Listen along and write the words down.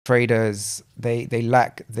Traders, they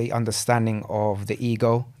lack the understanding of the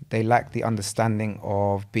ego. They lack the understanding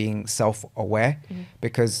of being self-aware,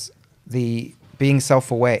 because the being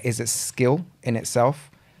self-aware is a skill in itself.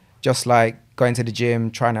 Just like going to the gym,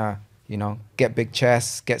 trying to, get big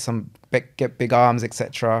chests, get big arms,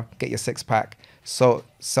 etc., get your six pack. So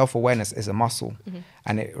self-awareness is a muscle,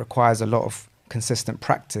 and it requires a lot of consistent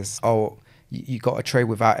practice. Oh, you got to trade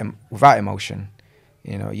without emotion.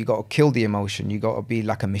 You got to kill the emotion. You got to be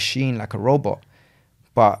like a machine, like a robot.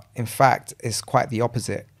 But in fact, it's quite the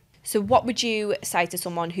opposite. So what would you say to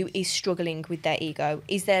someone who is struggling with their ego?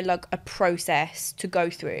 Is there like a process to go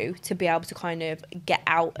through to be able to kind of get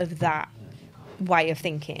out of that way of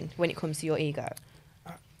thinking when it comes to your ego?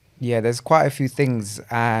 Yeah, there's quite a few things.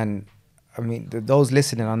 And I mean, those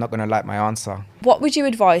listening are not going to like my answer. What would you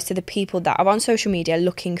advise to the people that are on social media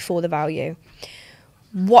looking for the value?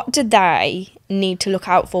 What do they need to look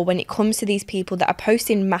out for when it comes to these people that are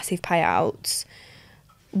posting massive payouts?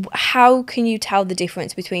 How can you tell the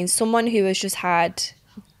difference between someone who has just had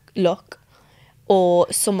luck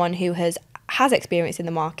or someone who has experience in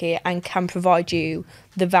the market and can provide you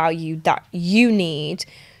the value that you need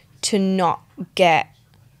to not get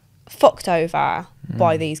fucked over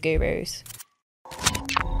by these gurus?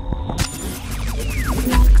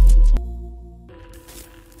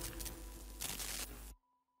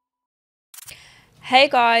 Hey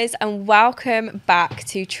guys, and welcome back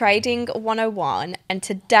to Trading 101. And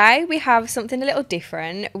today we have something a little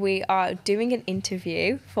different. We are doing an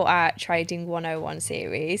interview for our Trading 101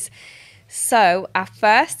 series. So our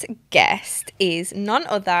first guest is none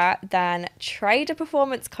other than trader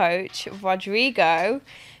performance coach Rodrigo,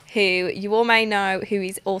 who you all may know, who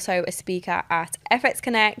is also a speaker at FX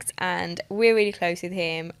Connect, and we're really close with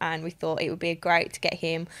him, and we thought it would be great to get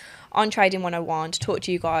him on Trading 101 to talk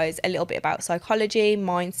to you guys a little bit about psychology,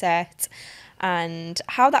 mindset, and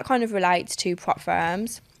how that kind of relates to prop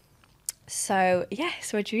firms. So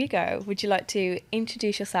yes, Rodrigo, would you like to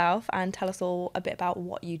introduce yourself and tell us all a bit about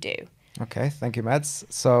what you do? Okay, thank you, Mads.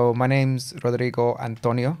 So my name's Rodrigo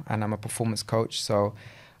Antonio, and I'm a performance coach. So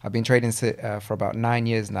I've been trading for about 9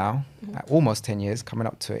 years now, almost 10 years, coming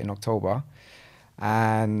up to it in October.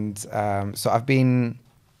 And so I've been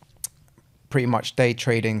pretty much day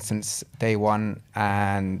trading since day one.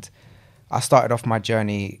 And I started off my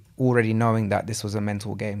journey already knowing that this was a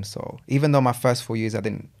mental game. So even though my first 4 years I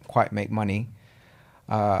didn't quite make money,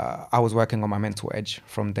 I was working on my mental edge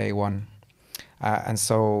from day one. And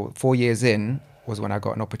so 4 years in was when I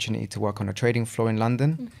got an opportunity to work on a trading floor in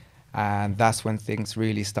London. And that's when things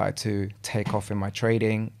really started to take off in my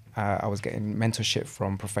trading. I was getting mentorship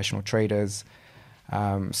from professional traders,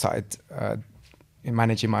 started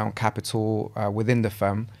managing my own capital within the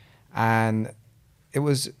firm. And it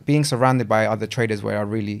was being surrounded by other traders where I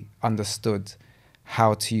really understood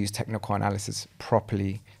how to use technical analysis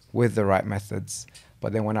properly with the right methods.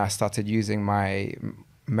 But then when I started using my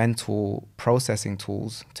mental processing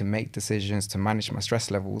tools to make decisions, to manage my stress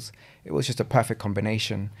levels, it was just a perfect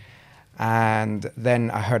combination. And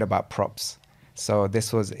then I heard about props. So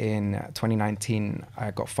this was in 2019.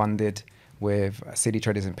 I got funded with City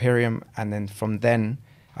Traders Imperium, and then from then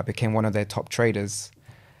I became one of their top traders.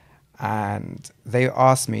 And they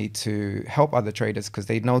asked me to help other traders because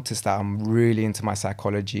they noticed that I'm really into my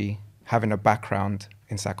psychology. Having a background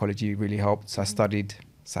in psychology really helped. So I studied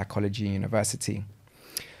psychology in university.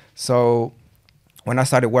 So when I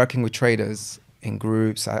started working with traders in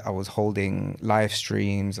groups, I was holding live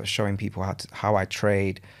streams, or showing people how I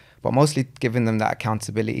trade, but mostly giving them that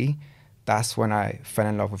accountability. That's when I fell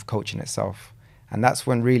in love with coaching itself. And that's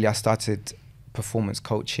when really I started performance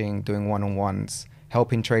coaching, doing one-on-ones,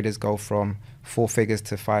 helping traders go from 4 figures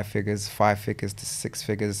to 5 figures, 5 figures to 6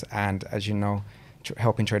 figures, and as you know,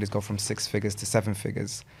 helping traders go from 6 figures to 7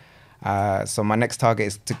 figures. So my next target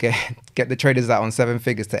is to get the traders out on 7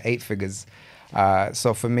 figures to 8 figures.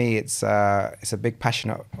 So for me, it's a big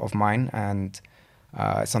passion of mine, and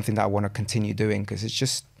it's something that I want to continue doing because it's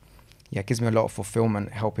just, it gives me a lot of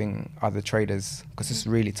fulfillment helping other traders because it's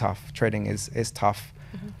really tough. Trading is tough.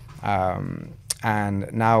 And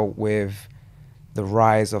now with the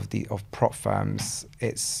rise of prop firms,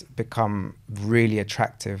 it's become really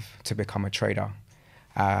attractive to become a trader.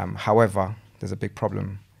 However, there's a big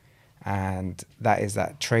problem, and that is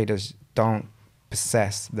that traders don't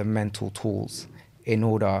possess the mental tools in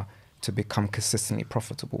order to become consistently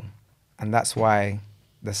profitable. And that's why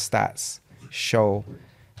the stats show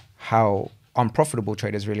how unprofitable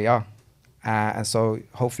traders really are. And so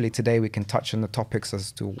hopefully today we can touch on the topics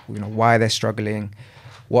as to why they're struggling,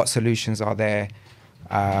 what solutions are there,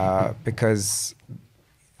 because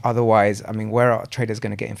otherwise, I mean, where are traders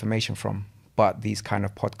going to get information from? but these kind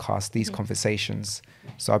of podcasts, these conversations.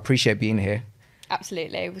 So I appreciate being here.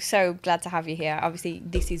 Absolutely. We're so glad to have you here. Obviously,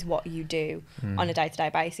 this is what you do on a day-to-day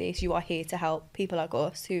basis. You are here to help people like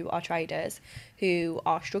us who are traders, who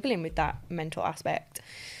are struggling with that mental aspect.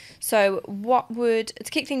 So to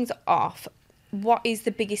kick things off, what is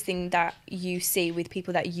the biggest thing that you see with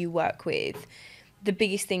people that you work with? The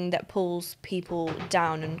biggest thing that pulls people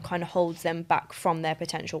down and kind of holds them back from their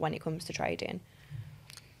potential when it comes to trading?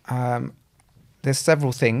 There's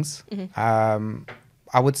several things.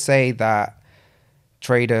 I would say that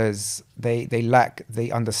traders, they lack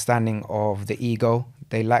the understanding of the ego.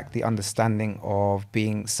 They lack the understanding of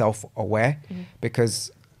being self-aware,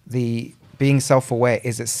 because being self-aware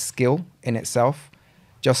is a skill in itself.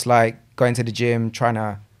 Just like going to the gym, trying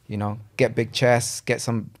to, get big chests,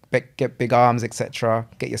 get big arms, etc.,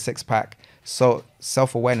 get your six-pack. So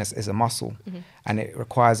self-awareness is a muscle, and it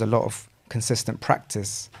requires a lot of consistent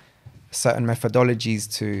practice, certain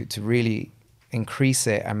methodologies to really increase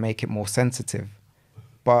it and make it more sensitive.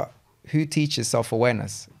 But who teaches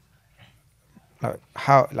self-awareness?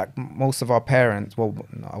 Most of our parents,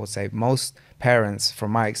 I would say most parents,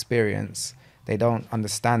 from my experience, they don't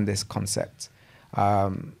understand this concept.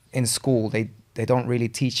 In school, they don't really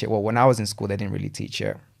teach it. Well, when I was in school, they didn't really teach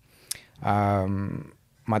it.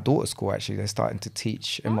 My daughter's school, actually, they're starting to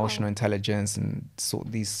teach emotional intelligence and sort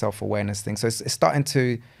of these self-awareness things. So it's starting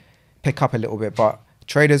to pick up a little bit, but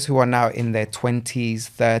traders who are now in their 20s,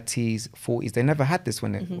 30s, 40s, they never had this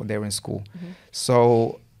when they were in school.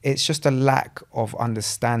 So it's just a lack of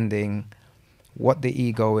understanding what the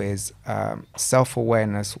ego is,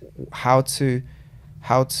 self-awareness, how to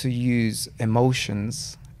use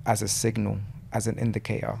emotions as a signal, as an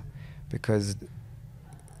indicator, because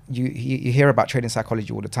you hear about trading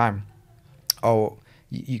psychology all the time. Oh,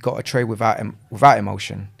 you got to trade without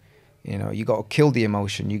emotion. You got to kill the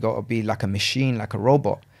emotion. You got to be like a machine, like a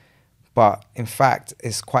robot. But in fact,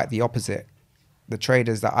 it's quite the opposite. The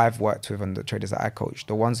traders that I've worked with and the traders that I coach,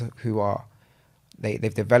 the ones who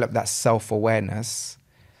they've developed that self-awareness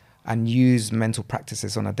and use mental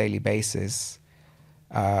practices on a daily basis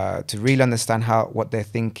to really understand what they're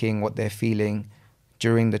thinking, what they're feeling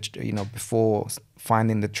during before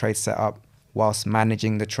finding the trade setup, whilst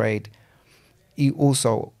managing the trade.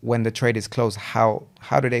 Also, when the trade is closed, how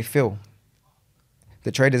do they feel?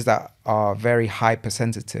 The traders that are very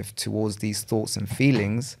hypersensitive towards these thoughts and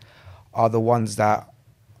feelings are the ones that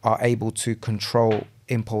are able to control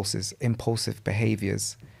impulsive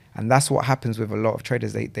behaviors. And that's what happens with a lot of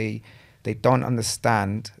traders. They don't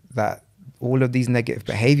understand that all of these negative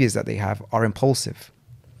behaviors that they have are impulsive,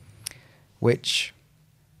 which,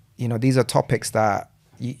 these are topics that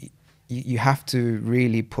you have to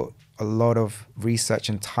really put a lot of research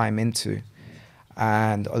and time into.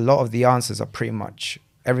 And a lot of the answers are pretty much,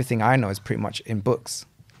 everything I know is pretty much in books.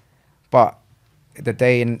 But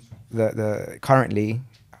currently,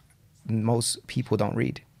 most people don't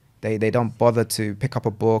read. They don't bother to pick up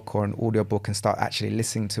a book or an audiobook and start actually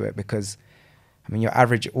listening to it, because, your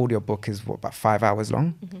average audiobook is about 5 hours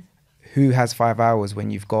long? Who has 5 hours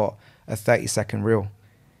when you've got a 30-second reel?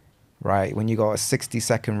 Right, when you got a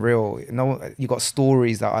 60-second reel, you got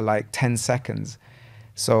stories that are like 10 seconds.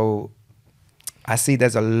 So I see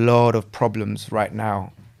there's a lot of problems right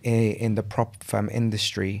now in the prop firm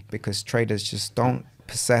industry, because traders just don't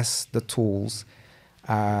possess the tools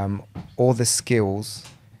or the skills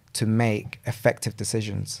to make effective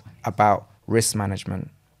decisions about risk management,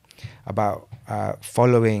 about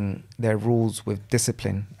following their rules with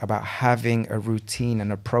discipline, about having a routine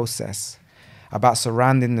and a process, about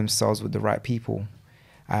surrounding themselves with the right people,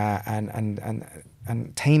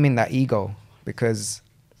 and taming that ego, because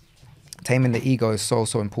taming the ego is so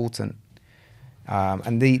important.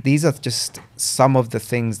 And these are just some of the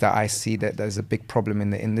things that I see that there's a big problem in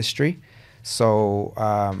the industry. So,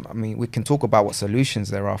 we can talk about what solutions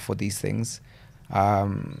there are for these things,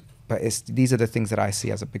 but these are the things that I see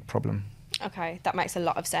as a big problem. Okay, that makes a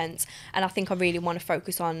lot of sense. And I think I really want to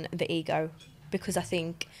focus on the ego, because I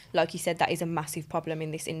think, like you said, that is a massive problem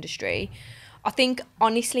in this industry. I think,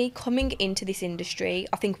 honestly, coming into this industry,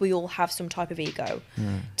 I think we all have some type of ego.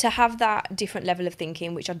 To have that different level of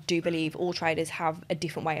thinking, which I do believe all traders have a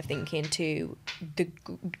different way of thinking to the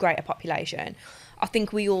greater population. I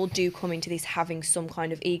think we all do come into this having some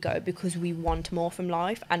kind of ego, because we want more from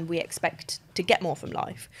life and we expect to get more from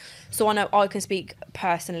life. So I know I can speak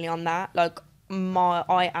personally on that. Like,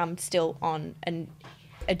 I am still on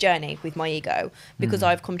a journey with my ego, because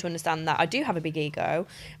I've come to understand that I do have a big ego,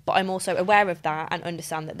 but I'm also aware of that and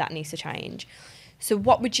understand that needs to change. So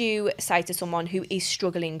what would you say to someone who is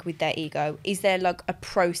struggling with their ego? Is there like a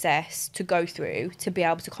process to go through to be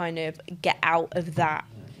able to kind of get out of that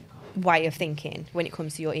way of thinking when it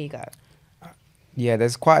comes to your ego? Yeah,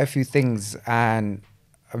 there's quite a few things, and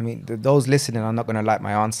I mean, those listening are not going to like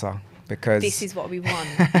my answer, because This is what we want.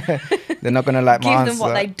 they're not going to like my answer. Give them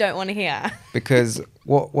what they don't want to hear. Because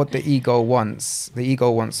what the ego wants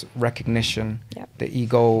recognition. Yep. The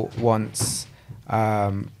ego wants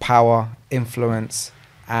power, influence,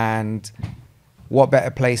 and what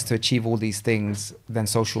better place to achieve all these things than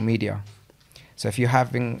social media? So if you're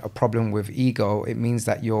having a problem with ego, it means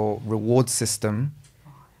that your reward system,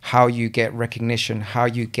 how you get recognition, how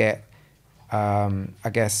you get, I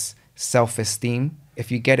guess, self-esteem.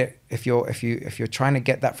 If you get it, if you're trying to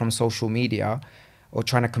get that from social media, or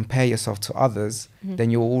trying to compare yourself to others, then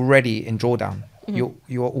you're already in drawdown. You're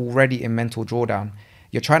already in mental drawdown.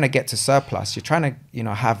 You're trying to get to surplus. You're trying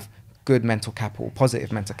to, have good mental capital,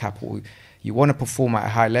 positive mental capital. You want to perform at a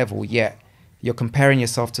high level, yet you're comparing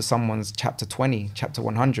yourself to someone's chapter 20, chapter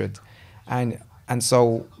 100. And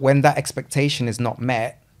so when that expectation is not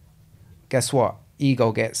met, guess what?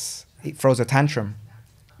 It throws a tantrum.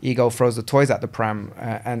 Ego throws the toys at the pram,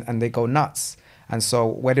 and they go nuts. And so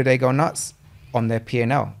where do they go nuts? On their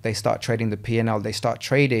P&L. They start trading the P&L. They start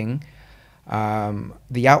trading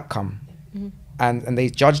the outcome. And they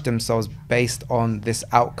judge themselves based on this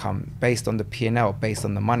outcome, based on the P&L, based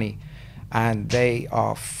on the money. And they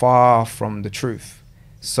are far from the truth.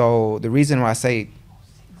 So the reason why I say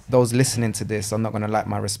those listening to this are not going to like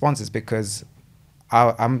my response is because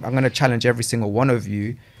I'm going to challenge every single one of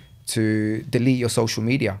you to delete your social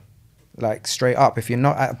media. Like, straight up. If you're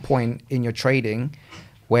not at a point in your trading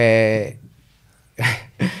where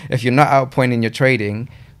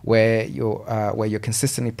where you're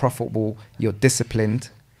consistently profitable, you're disciplined,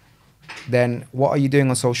 then what are you doing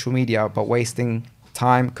on social media but wasting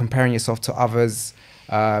time comparing yourself to others,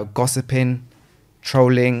 gossiping,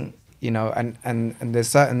 trolling, and there's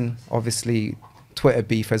certain, obviously, Twitter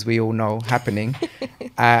beef, as we all know, happening.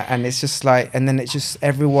 And it's just like, and then it's just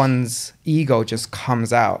everyone's ego just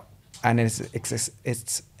comes out, and it's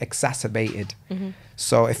exacerbated.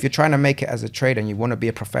 So if you're trying to make it as a trader and you want to be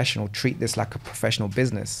a professional, treat this like a professional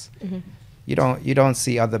business. You don't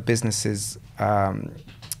see other businesses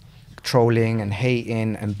trolling and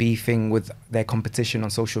hating and beefing with their competition on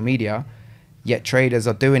social media, yet traders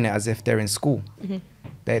are doing it as if they're in school.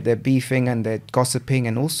 They're beefing and they're gossiping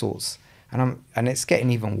and all sorts, and it's getting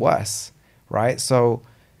even worse, right? So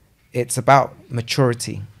it's about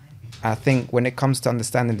maturity. I think when it comes to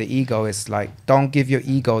understanding the ego, it's like, don't give your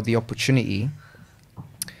ego the opportunity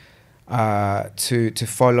to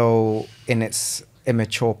follow in its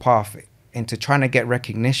immature path into trying to get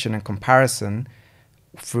recognition and comparison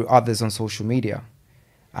through others on social media.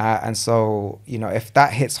 And so, if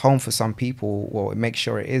that hits home for some people, well, make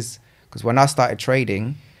sure it is. Because when I started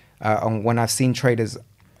trading, and when I've seen traders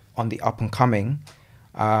on the up and coming,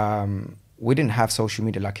 we didn't have social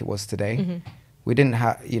media like it was today. We didn't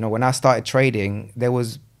have, when I started trading, there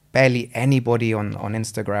was barely anybody on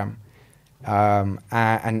Instagram.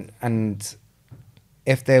 And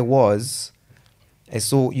if there was,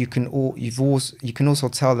 it's all you can also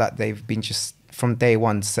tell that they've been just from day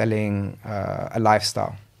one selling a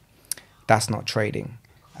lifestyle. That's not trading.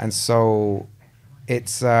 And so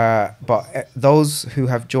it's but those who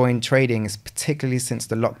have joined trading, is particularly since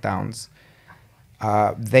the lockdowns,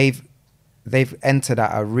 they've entered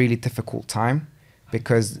at a really difficult time,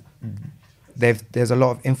 because there's a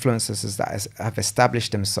lot of influencers that have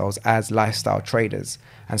established themselves as lifestyle traders,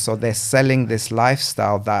 and so they're selling this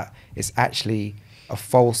lifestyle that is actually a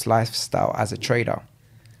false lifestyle as a trader.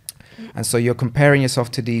 And so you're comparing yourself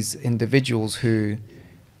to these individuals who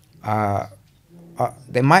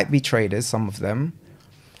they might be traders, some of them,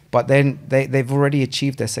 but then they've already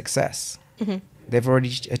achieved their success. They've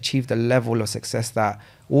already achieved a level of success that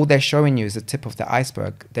all they're showing you is the tip of the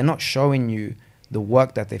iceberg. They're not showing you the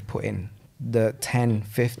work that they've put in, the 10,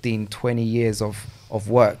 15, 20 years of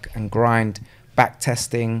work and grind, back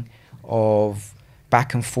testing, of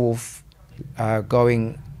back and forth,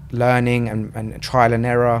 learning and trial and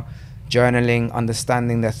error, journaling,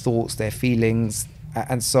 understanding their thoughts, their feelings.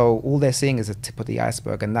 And so all they're seeing is the tip of the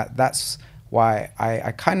iceberg. And that's why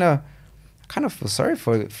I kind of feel sorry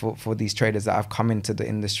for these traders that have come into the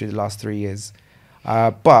industry the last 3 years.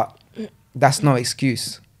 But that's no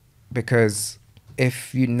excuse, because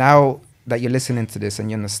if you, now that you're listening to this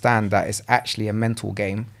and you understand that it's actually a mental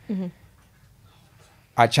game,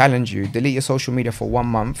 I challenge you, delete your social media for 1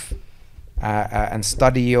 month and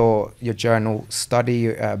study your journal,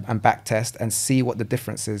 study and back test, and see what the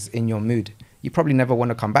difference is in your mood. you probably never want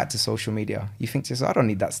to come back to social media. You think to yourself, I don't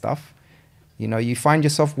need that stuff. You know, you find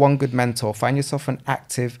yourself one good mentor, find yourself an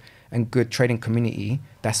active and good trading community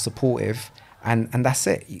that's supportive, and that's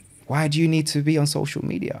it. Why do you need to be on social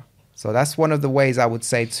media? So that's one of the ways I would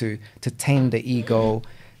say to tame the ego,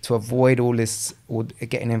 to avoid all this, or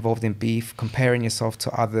getting involved in beef, comparing yourself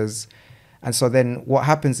to others. And so then what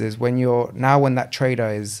happens is when that trader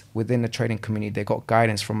is within the trading community, they got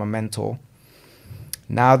guidance from a mentor.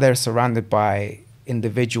 Now they're surrounded by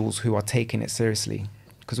individuals who are taking it seriously.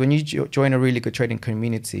 Because when you join a really good trading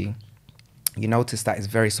community, you notice that it's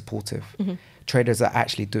very supportive. Mm-hmm. Traders are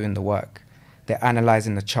actually doing the work. They're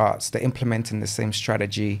analyzing the charts. They're implementing the same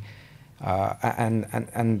strategy,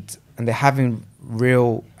 and they're having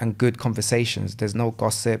real and good conversations. There's no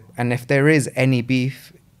gossip. And if there is any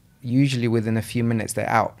beef, usually within a few minutes, they're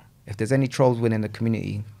out. If there's any trolls within the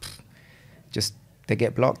community, just they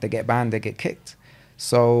get blocked, they get banned, they get kicked.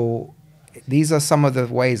 So these are some of the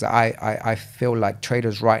ways I feel like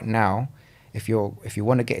traders right now, if you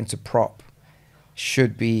want to get into prop,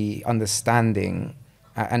 should be understanding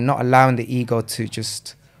and not allowing the ego to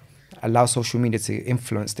just allow social media to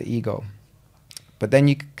influence the ego. But then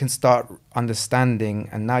you can start understanding,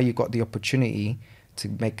 and now you've got the opportunity to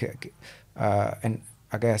make it, and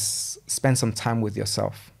I guess spend some time with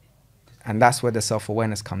yourself. And that's where the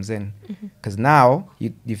self-awareness comes in. Because now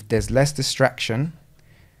there's less distraction.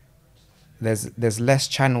 There's less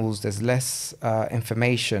channels, there's less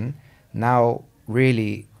information. Now,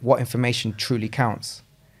 really, what information truly counts?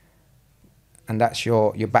 And that's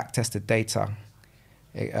your back-tested data.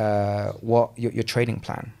 What your trading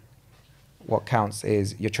plan. What counts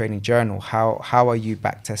is your trading journal. How are you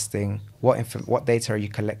back-testing? What data are you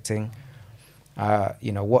collecting?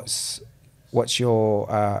 What's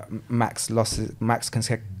your max losses,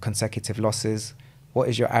 consecutive losses? What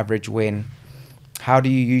is your average win? How do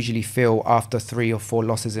you usually feel after 3 or 4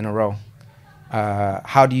 losses in a row?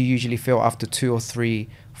 How do you usually feel after 2 or 3,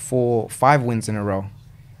 4, 5 wins in a row?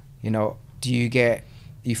 You know, do you get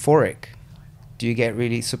euphoric? Do you get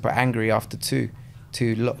really super angry after 2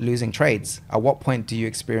 losing trades? At what point do you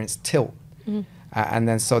experience tilt? And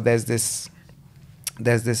then so there's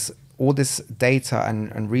all this data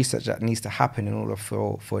and research that needs to happen in order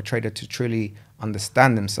for a trader to truly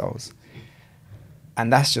understand themselves.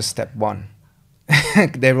 And that's just step 1.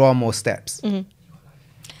 There are more steps.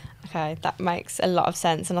 Okay, that makes a lot of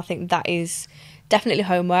sense, and I think that is definitely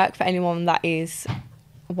homework for anyone that is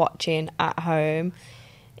watching at home.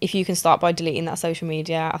 If you can start by deleting that social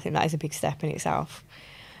media, I think that is a big step in itself.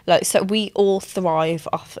 Like, so we all thrive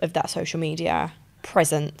off of that social media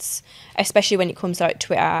presence, especially when it comes to like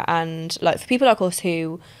Twitter, and like for people like us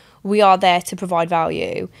who we are there to provide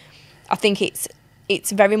value. I think it's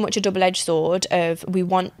very much a double-edged sword of we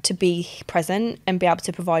want to be present and be able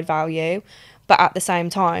to provide value, but at the same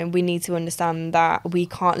time we need to understand that we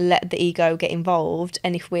can't let the ego get involved,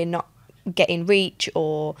 and if we're not getting reach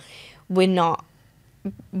or we're not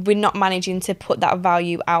managing to put that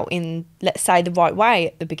value out in, let's say, the right way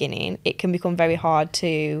at the beginning, it can become very hard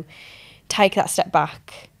to take that step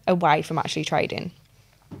back away from actually trading.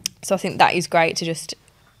 So I think that is great to just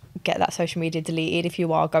get that social media deleted if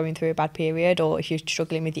you are going through a bad period or if you're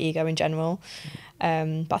struggling with the ego in general.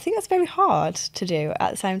 But I think that's very hard to do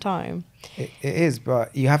at the same time. It is,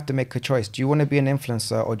 but you have to make a choice. Do you want to be an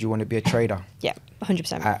influencer or do you want to be a trader? Yeah,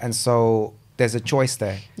 100%. And so there's a choice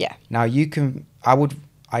there. Yeah. Now I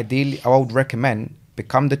would recommend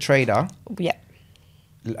become the trader.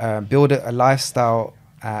 Yeah. Build a lifestyle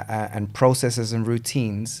and processes and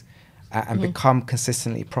routines and become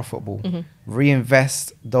consistently profitable.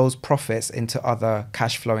 Reinvest those profits into other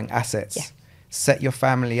cash flowing assets. Yeah. Set your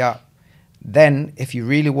family up. Then if you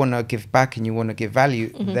really want to give back and you want to give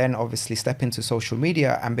value, then obviously step into social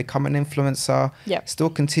media and become an influencer. Yep. Still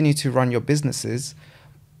continue to run your businesses.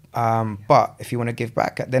 But if you want to give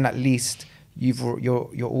back, then at least you're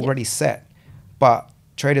already set. But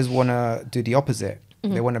traders want to do the opposite.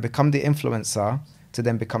 They want to become the influencer to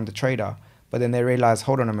then become the trader. But then they realize,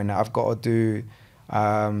 hold on a minute, I've got to do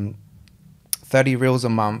 30 reels a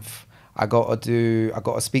month. I got to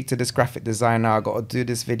speak to this graphic designer. I got to do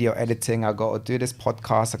this video editing. I got to do this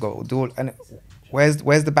podcast. I got to do and where's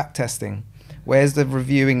the back testing? Where's the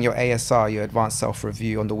reviewing your ASR, your advanced self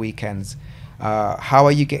review on the weekends? How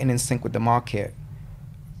are you getting in sync with the market?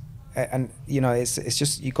 And you know, it's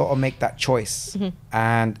just you got to make that choice.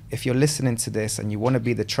 And if you're listening to this and you want to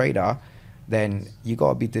be the trader, then you got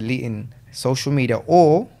to be deleting social media,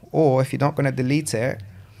 or if you're not going to delete it,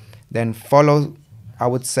 then follow, I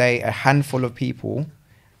would say, a handful of people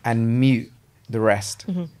and mute the rest,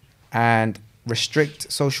 and restrict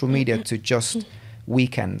social media to just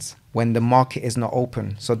weekends. when the market is not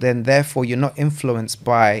open. So then therefore you're not influenced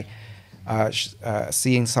by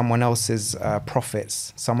seeing someone else's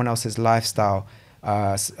profits, someone else's lifestyle,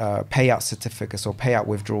 payout certificates or payout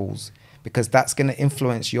withdrawals, because that's going to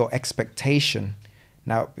influence your expectation.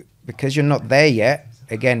 Now, because you're not there yet,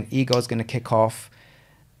 again, ego is going to kick off.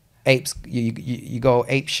 You go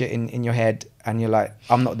ape shit in your head, and you're like,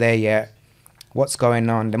 I'm not there yet. What's going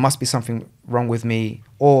on? There must be something wrong with me.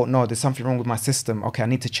 Or no, there's something wrong with my system. Okay, I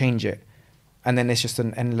need to change it. And then it's just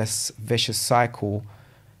an endless vicious cycle,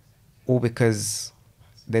 all because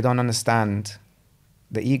they don't understand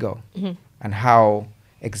the ego and how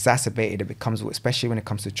exacerbated it becomes, especially when it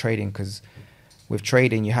comes to trading. Because with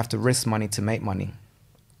trading, you have to risk money to make money.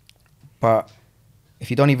 But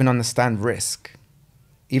if you don't even understand risk,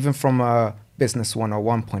 even from a business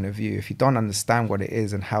 101 point of view, if you don't understand what it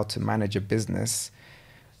is and how to manage a business,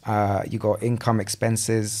 you got income,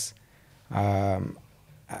 expenses,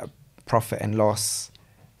 profit and loss,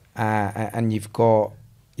 and you've got,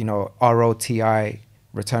 you know, ROTI,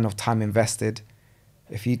 return of time invested.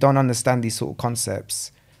 If you don't understand these sort of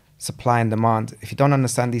concepts, supply and demand, if you don't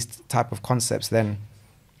understand these type of concepts, then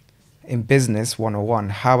in business 101,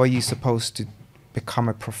 how are you supposed to become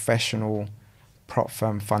a professional prop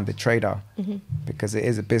firm funded trader? Because it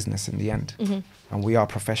is a business in the end, and we are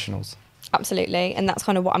professionals. Absolutely. And that's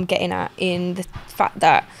kind of what I'm getting at, in the fact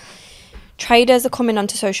that traders are coming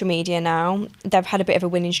onto social media now. They've had a bit of a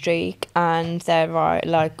winning streak, and they're right,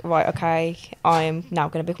 okay, I'm now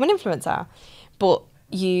going to become an influencer. But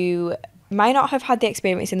you may not have had the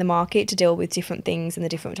experience in the market to deal with different things and the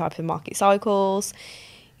different types of market cycles.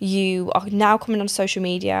 You are now coming on social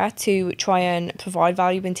media to try and provide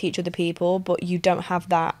value and teach other people, but you don't have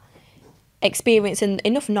that experience and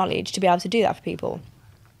enough knowledge to be able to do that for people.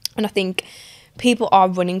 And I think people are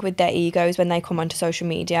running with their egos when they come onto social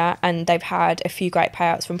media, and they've had a few great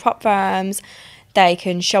payouts from prop firms. They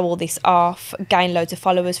can show all this off, gain loads of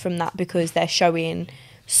followers from that because they're showing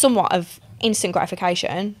somewhat of instant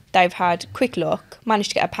gratification. They've had quick luck, managed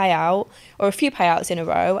to get a payout or a few payouts in a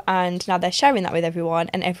row, and now they're sharing that with everyone,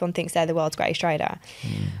 and everyone thinks they're the world's greatest trader.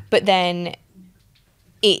 But then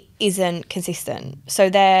it isn't consistent. So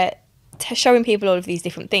they're showing people all of these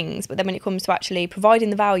different things, but then when it comes to actually providing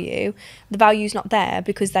the value's not there,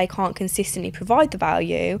 because they can't consistently provide the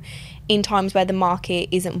value in times where the market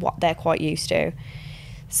isn't what they're quite used to.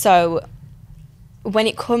 So when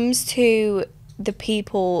it comes to the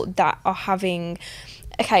people that are having,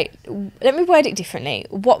 okay, let me word it differently.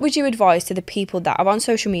 What would you advise to the people that are on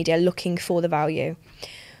social media looking for the value?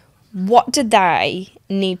 What do they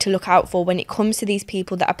need to look out for when it comes to these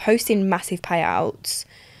people that are posting massive payouts?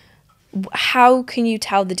 How can you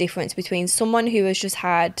tell the difference between someone who has just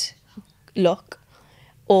had luck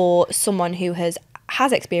or someone who has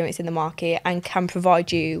experience in the market and can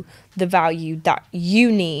provide you the value that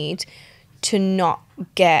you need to not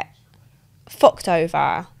get fucked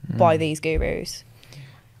over by these gurus?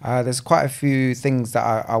 There's quite a few things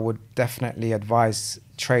that I would definitely advise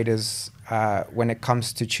traders when it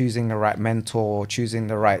comes to choosing the right mentor, choosing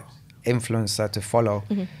the right influencer to follow.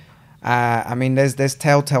 I mean, there's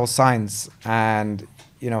telltale signs, and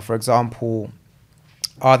you know, for example,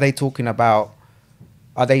 are they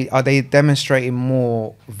demonstrating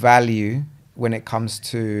more value when it comes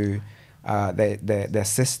to their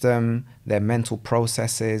system, their mental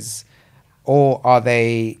processes, or are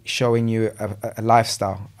they showing you a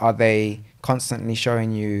lifestyle? Are they constantly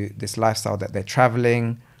showing you this lifestyle that they're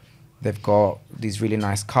traveling? They've got these really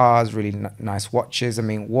nice cars, really nice watches. I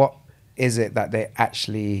mean, what is it that they're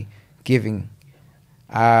actually giving?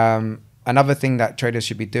 Another thing that traders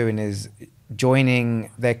should be doing is joining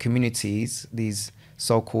their communities, these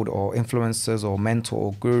so-called or influencers or mentor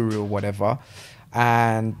or guru or whatever,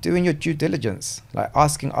 and doing your due diligence, like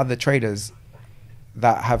asking other traders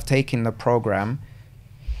that have taken the program,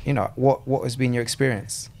 you know, what has been your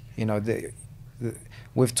experience? You know,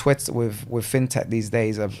 with Twitter, with fintech these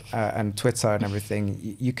days, and Twitter and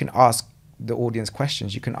everything, you can ask the audience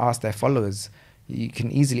questions. You can ask their followers. You can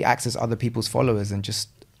easily access other people's followers and just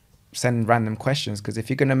send random questions. Because if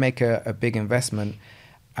you're going to make a big investment,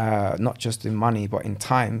 not just in money but in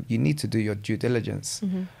time, you need to do your due diligence.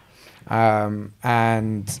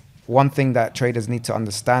 And one thing that traders need to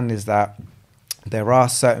understand is that there are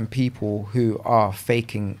certain people who are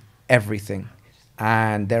faking everything,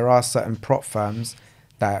 and there are certain prop firms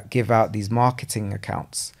that give out these marketing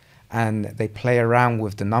accounts and they play around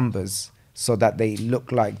with the numbers so that they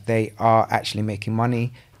look like they are actually making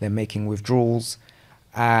money, they're making withdrawals,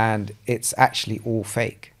 and it's actually all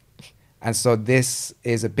fake. And so this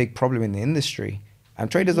is a big problem in the industry, and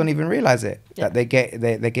traders don't even realize it, that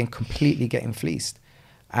they're completely getting fleeced.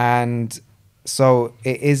 And so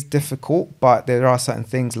it is difficult, but there are certain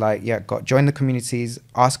things like, join the communities,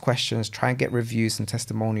 ask questions, try and get reviews and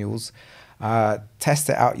testimonials, test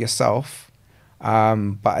it out yourself.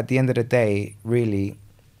 But at the end of the day, really,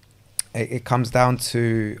 it comes down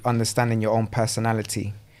to understanding your own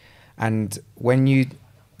personality. And when you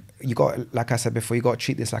got, like I said before, you got to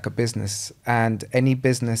treat this like a business. And any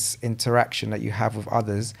business interaction that you have with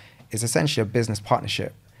others is essentially a business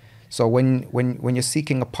partnership. So when you're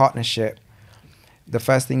seeking a partnership, the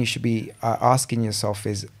first thing you should be asking yourself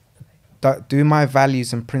is, do my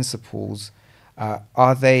values and principles,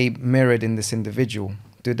 are they mirrored in this individual?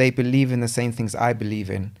 Do they believe in the same things I believe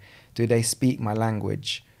in? Do they speak my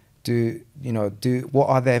language? What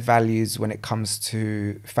are their values when it comes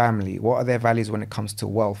to family? What are their values when it comes to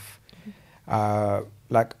wealth?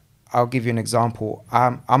 Like, I'll give you an example.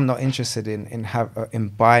 I'm not interested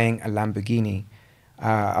in buying a Lamborghini,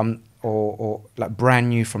 or like brand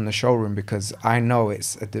new from the showroom, because I know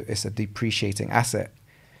it's a depreciating asset.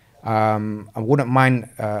 I wouldn't mind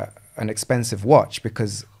an expensive watch,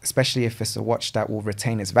 because especially if it's a watch that will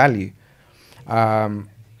retain its value.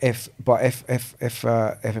 If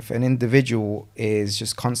an individual is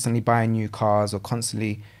just constantly buying new cars or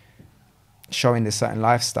constantly showing this certain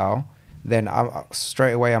lifestyle, then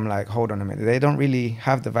straight away I'm like, hold on a minute, they don't really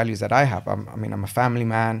have the values that I have. I'm a family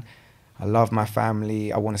man. I love my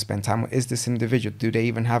family. I want to spend time with. Is this individual? Do they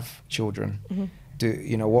even have children?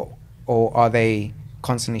 Mm-hmm. Or are they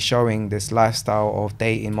constantly showing this lifestyle of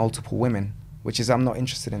dating multiple women? Which is, I'm not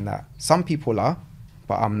interested in that. Some people are,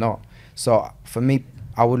 but I'm not. So for me,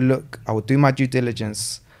 I would do my due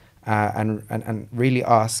diligence, and really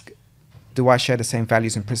ask, do I share the same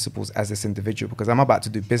values and principles as this individual? Because I'm about to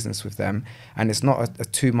do business with them, and it's not a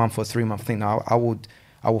 2-month or 3-month thing. Now, I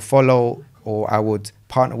will follow, or I would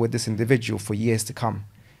partner with this individual for years to come.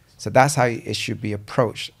 So that's how it should be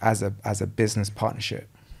approached as a business partnership.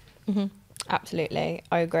 Mm-hmm. Absolutely,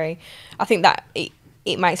 I agree. I think that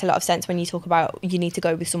it makes a lot of sense when you talk about you need to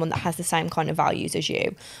go with someone that has the same kind of values as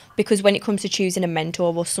you, because when it comes to choosing a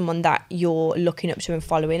mentor or someone that you're looking up to and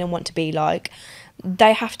following and want to be like,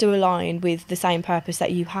 they have to align with the same purpose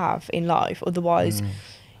that you have in life. Otherwise,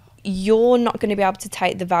 you're not going to be able to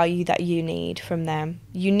take the value that you need from them.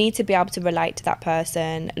 You need to be able to relate to that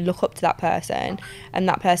person, look up to that person, and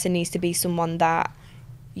that person needs to be someone that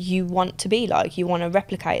you want to be like. You want to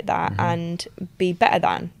replicate that and be better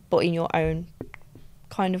than, but in your own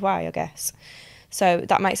kind of way, I guess. So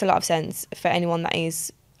that makes a lot of sense for anyone that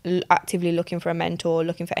is actively looking for a mentor,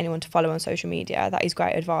 looking for anyone to follow on social media. That is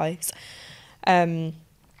great advice.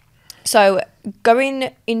 So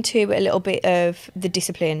going into a little bit of the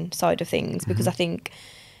discipline side of things, because I think,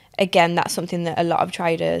 again, that's something that a lot of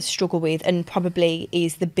traders struggle with, and probably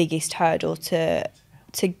is the biggest hurdle to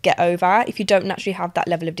get over if you don't naturally have that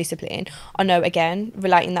level of discipline. I know, again,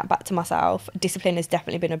 relating that back to myself, discipline has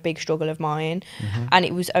definitely been a big struggle of mine. And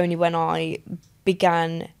it was only when I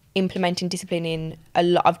began implementing discipline in a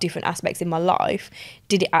lot of different aspects in my life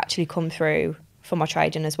did it actually come through for my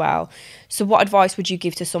trading as well. So what advice would you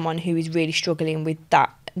give to someone who is really struggling with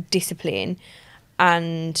that discipline?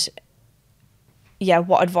 And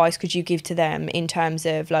what advice could you give to them in terms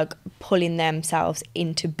of like pulling themselves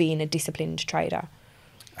into being a disciplined trader?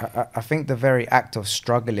 I think the very act of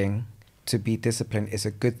struggling to be disciplined is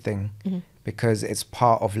a good thing, because it's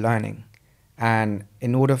part of learning. And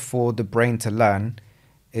in order for the brain to learn,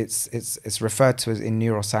 it's referred to as in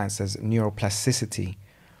neuroscience as neuroplasticity.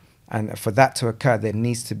 And for that to occur, there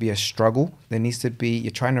needs to be a struggle. There needs to be, you're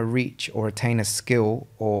trying to reach or attain a skill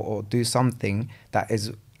or do something that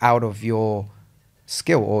is out of your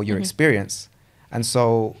skill or your experience. And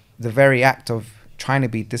so the very act of trying to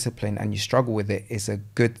be disciplined and you struggle with it is a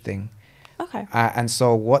good thing. Okay. And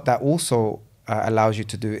so what that also allows you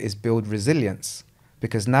to do is build resilience,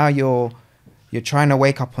 because now you're trying to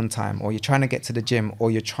wake up on time, or you're trying to get to the gym,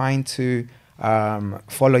 or you're trying to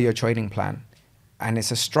follow your trading plan. And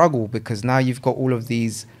it's a struggle because now you've got all of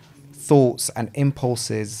these thoughts and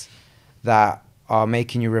impulses that are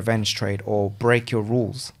making you revenge trade or break your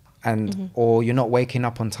rules, and or you're not waking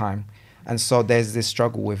up on time. And so there's this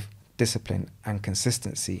struggle with discipline and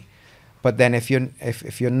consistency. But then if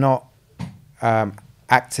you're not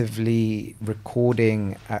actively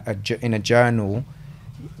recording in a journal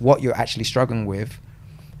what you're actually struggling with,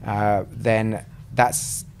 then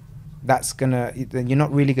then you're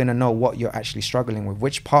not really gonna know what you're actually struggling with.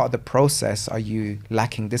 Which part of the process are you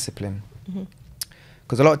lacking discipline?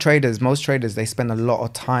 Because most traders, they spend a lot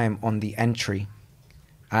of time on the entry,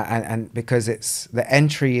 and because the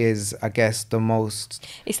entry is, I guess, the most.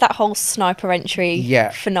 It's that whole sniper entry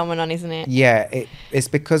phenomenon, isn't it? Yeah, it's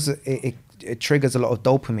because it triggers a lot of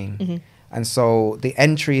dopamine. And so the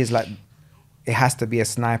entry is like, it has to be a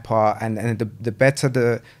sniper, and the better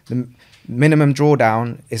the minimum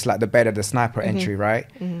drawdown is like the better the sniper entry, right?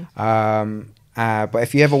 But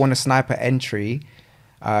if you ever want a sniper entry,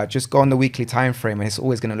 just go on the weekly time frame and it's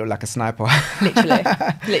always going to look like a sniper.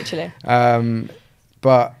 Literally.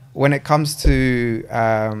 But when it comes to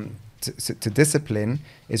discipline,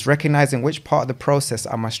 is recognizing which part of the process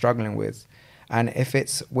am I struggling with. And if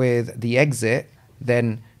it's with the exit,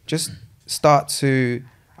 then just start to,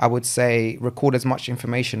 I would say, record as much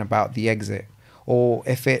information about the exit. Or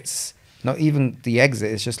if it's not even the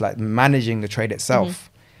exit, it's just like managing the trade itself.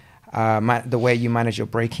 The way you manage your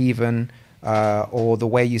break even, or the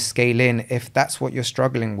way you scale in. If that's what you're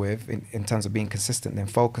struggling with in terms of being consistent, then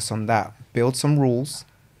focus on that. Build some rules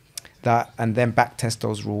and then back test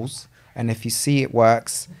those rules. And if you see it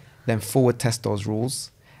works, then forward test those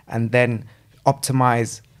rules and then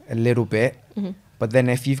optimize a little bit. But then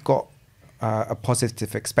if you've got a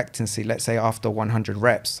positive expectancy, let's say after 100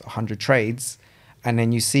 reps, 100 trades, and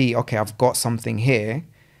then you see, okay, I've got something here,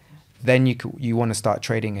 then you want to start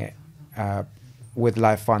trading it with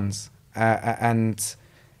live funds. And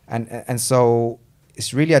so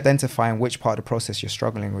it's really identifying which part of the process you're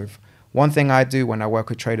struggling with. One thing I do when I work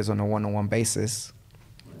with traders on a one-on-one basis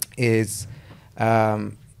is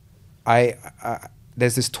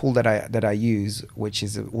there's this tool that I use, which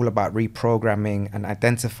is all about reprogramming and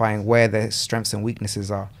identifying where their strengths and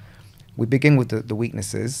weaknesses are. We begin with the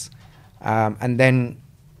weaknesses, and then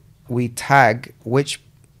we tag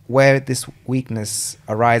where this weakness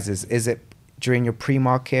arises. Is it during your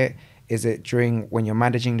pre-market? Is it during when you're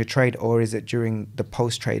managing the trade, or is it during the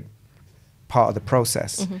post-trade part of the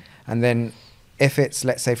process? And then if it's,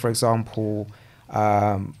 let's say, for example,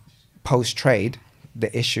 post-trade,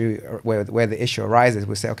 the issue where the issue arises,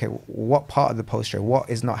 we'll say, okay, what part of the post-trade, what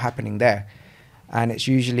is not happening there? And it's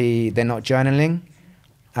usually they're not journaling,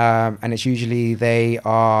 and it's usually they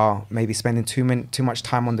are maybe spending too much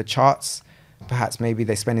time on the charts. Perhaps maybe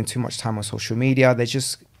they're spending too much time on social media. They're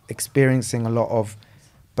just experiencing a lot of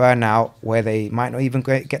burnout where they might not even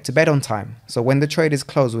get to bed on time. So when the trade is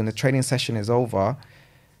closed, when the trading session is over,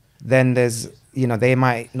 then they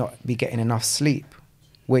might not be getting enough sleep,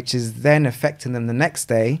 which is then affecting them the next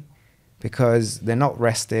day because they're not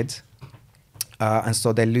rested, and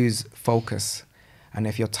so they lose focus. And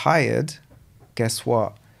if you're tired, guess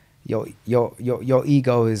what? Your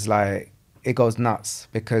ego is like, it goes nuts,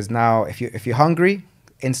 because now if you're hungry,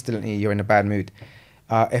 instantly you're in a bad mood.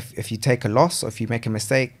 If you take a loss or if you make a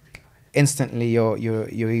mistake, instantly you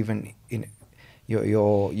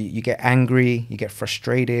get angry, you get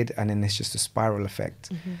frustrated, and then it's just a spiral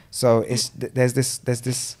effect. So there's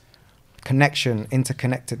this connection,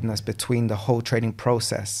 interconnectedness between the whole trading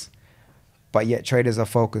process, but yet traders are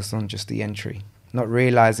focused on just the entry, not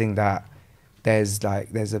realizing that there's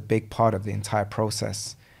a big part of the entire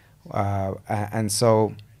process. And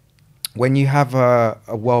so when you have a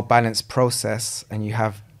well-balanced process and you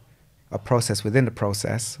have a process within the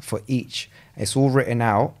process for each, it's all written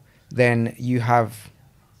out, then you have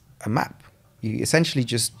a map. You essentially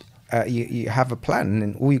just, you have a plan,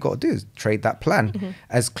 and all you got to do is trade that plan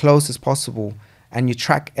as close as possible, and you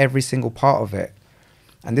track every single part of it.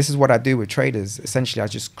 And this is what I do with traders. Essentially, I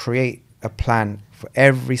just create a plan for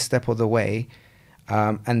every step of the way,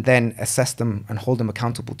 and then assess them and hold them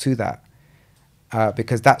accountable to that.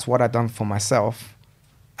 Because that's what I've done for myself,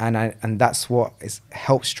 and that's what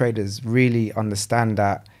helps traders really understand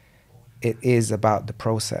that it is about the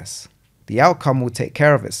process. The outcome will take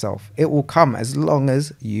care of itself. It will come as long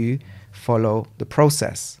as you follow the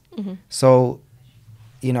process. So,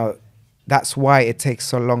 that's why it takes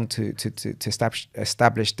so long to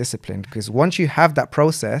establish discipline, because once you have that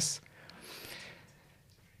process,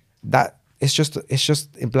 that it's just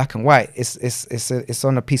in black and white. It's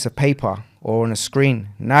on a piece of paper or on a screen.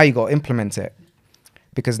 Now you got to implement it,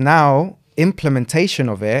 because now implementation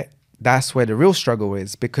of it, that's where the real struggle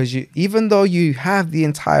is. Because even though you have the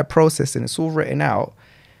entire process and it's all written out,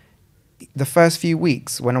 the first few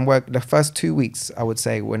weeks the first 2 weeks, I would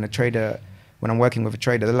say, when I'm working with a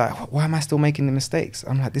trader, they're like, why am I still making the mistakes?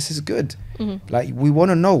 I'm like, this is good. Like, we want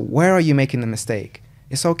to know, where are you making the mistake?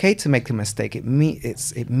 It's okay to make a mistake. It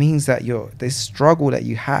means that this struggle that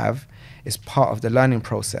you have is part of the learning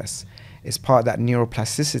process. It's part of that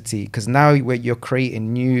neuroplasticity, because now you're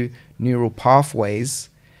creating new neural pathways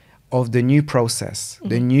of the new process,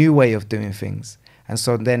 the new way of doing things. And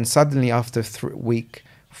so then suddenly after week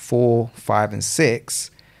 4, 5, and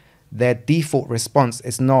 6, their default response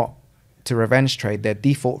is not to revenge trade. Their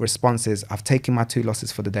default response is, I've taken my 2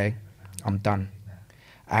 losses for the day, I'm done.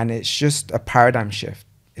 And it's just a paradigm shift.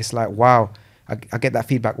 it's like, wow, I get that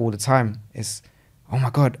feedback all the time. It's, oh my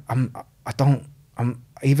God,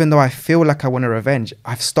 even though I feel like I want to revenge,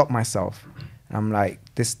 I've stopped myself. And I'm like,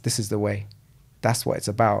 this is the way. That's what it's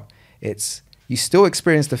about. It's, you still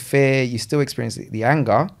experience the fear, you still experience the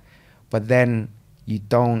anger, but then you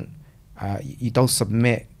don't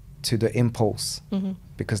submit to the impulse,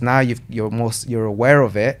 because now you're aware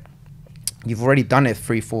of it. You've already done it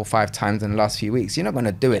 3, 4, 5 times in the last few weeks. You're not going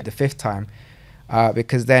to do it the 5th time,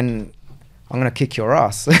 because then I'm going to kick your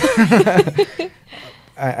ass.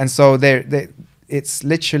 And so it's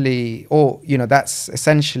literally, that's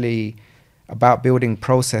essentially about building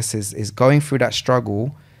processes, is going through that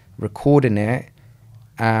struggle, recording it,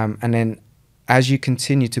 and then as you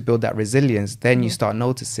continue to build that resilience, then you start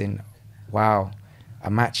noticing, wow,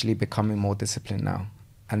 I'm actually becoming more disciplined now.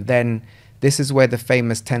 And then this is where the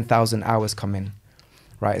famous 10,000 hours come in,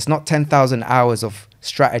 right? It's not 10,000 hours of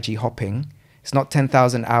strategy hopping. It's not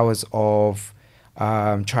 10,000 hours of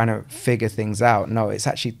trying to figure things out. No, it's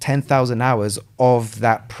actually 10,000 hours of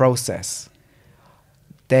that process.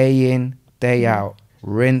 Day in, day out,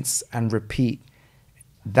 rinse and repeat.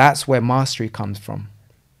 That's where mastery comes from.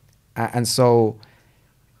 And so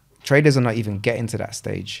traders are not even getting to that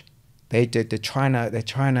stage. They're trying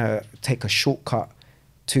to take a shortcut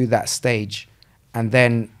to that stage, and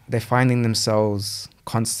then they're finding themselves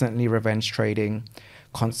constantly revenge trading,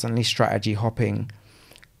 constantly strategy hopping,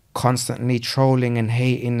 constantly trolling and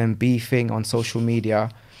hating and beefing on social media,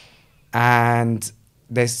 and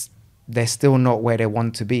they're still not where they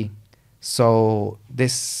want to be. So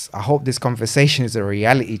I hope this conversation is a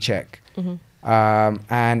reality check.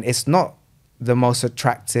 And it's not the most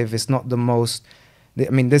attractive. It's not the most.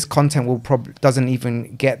 This content doesn't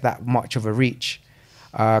even get that much of a reach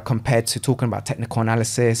compared to talking about technical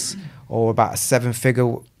analysis or about a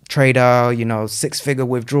 7-figure trader, 6-figure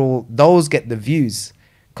withdrawal. Those get the views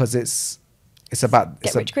because it's about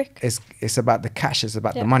rich quick. It's about the cash. It's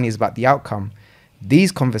about the money. It's about the outcome.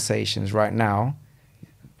 These conversations right now,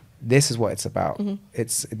 this is what it's about.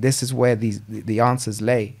 This is where the answers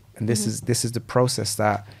lay, and this is the process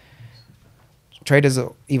that traders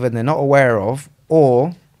are either they're not aware of,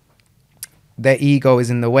 or their ego is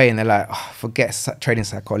in the way and they're like, oh, forget trading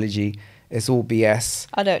psychology. It's all BS.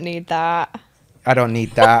 I don't need that.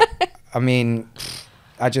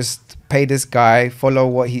 I just pay this guy,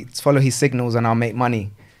 follow his signals, and I'll make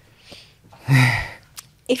money.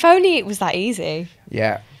 If only it was that easy.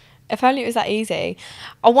 Yeah. If only it was that easy.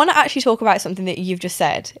 I want to actually talk about something that you've just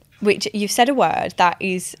said, which you've said a word that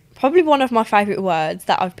is probably one of my favourite words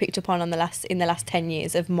that I've picked up on in the last 10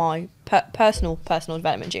 years of my personal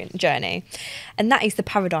development journey, and that is the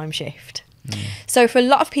paradigm shift. So for a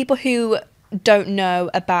lot of people who don't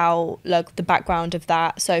know about like the background of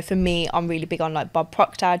that, so for me, I'm really big on like Bob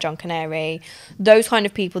Proctor, John Canary, those kind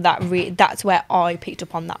of people that's where I picked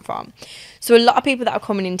up on that from. So a lot of people that are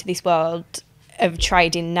coming into this world of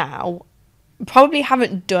trading now probably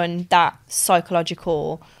haven't done that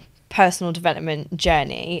psychological personal development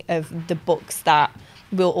journey of the books that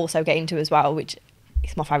we'll also get into as well, which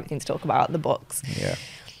is my favourite thing to talk about, the books. Yeah.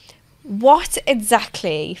 What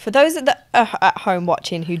exactly, for those that are at home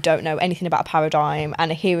watching who don't know anything about paradigm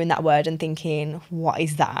and are hearing that word and thinking, what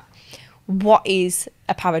is that? What is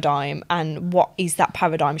a paradigm, and what is that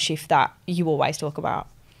paradigm shift that you always talk about?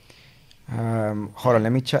 Hold on,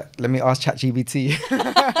 let me ask ChatGPT.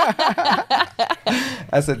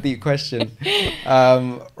 That's a deep question.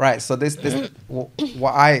 Right, so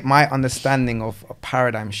my understanding of a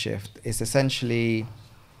paradigm shift is essentially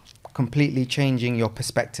completely changing your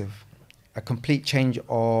perspective, a complete change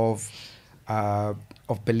of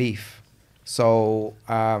belief. So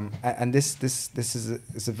and this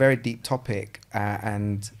is a very deep topic,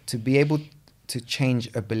 and to be able to change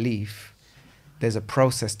a belief, there's a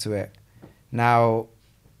process to it. Now,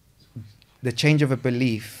 the change of a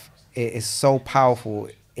belief is so powerful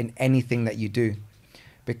in anything that you do,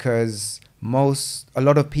 because a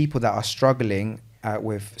lot of people that are struggling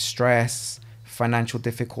with stress, financial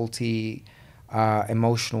difficulty,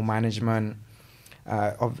 emotional management,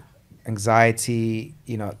 of anxiety,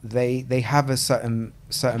 they have a certain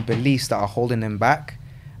beliefs that are holding them back,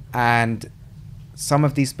 and some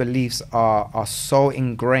of these beliefs are so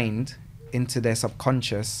ingrained into their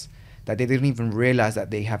subconscious that they didn't even realize that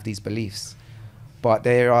they have these beliefs. But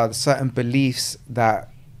there are certain beliefs that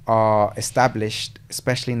are established,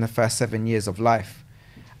 especially in the first 7 years of life.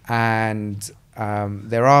 And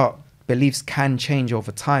beliefs can change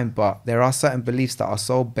over time, but there are certain beliefs that are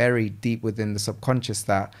so buried deep within the subconscious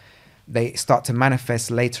that they start to manifest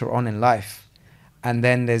later on in life. And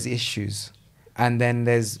then there's issues. And then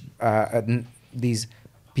there's these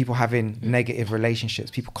people having negative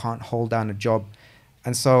relationships, people can't hold down a job.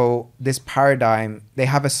 And so this paradigm, they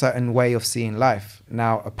have a certain way of seeing life.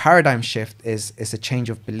 Now, a paradigm shift is a change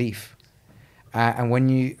of belief.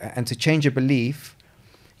 And to change a belief,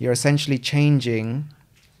 you're essentially changing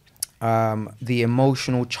the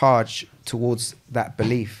emotional charge towards that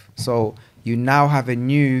belief. So you now have a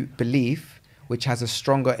new belief which has a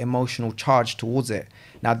stronger emotional charge towards it.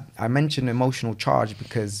 Now, I mentioned emotional charge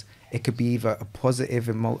because it could be either a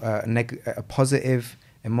positive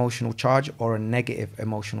emotional charge or a negative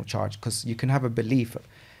emotional charge, because you can have a belief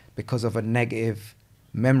because of a negative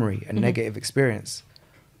memory, a negative experience.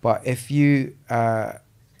 But if you have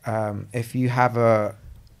if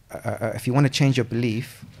you want to change your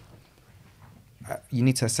belief, you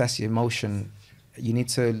need to assess your emotion. You need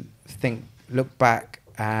to look back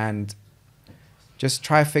and just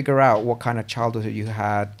try to figure out what kind of childhood you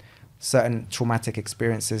had, certain traumatic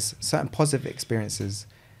experiences, certain positive experiences.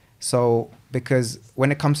 So, because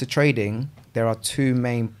when it comes to trading, there are two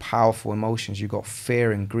main powerful emotions. You've got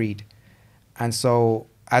fear and greed. And so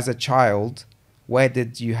as a child, where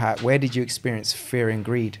did you experience fear and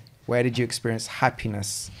greed? Where did you experience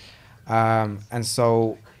happiness? And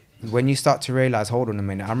so when you start to realize, hold on a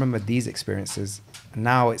minute, I remember these experiences.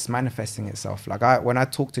 Now it's manifesting itself. Like when I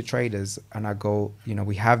talk to traders and I go,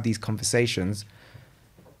 we have these conversations,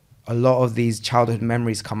 a lot of these childhood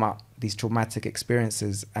memories come up, these traumatic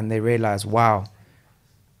experiences, and they realize, wow,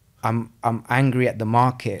 I'm angry at the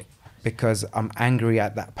market because I'm angry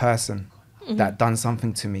at that person that done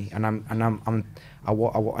something to me, and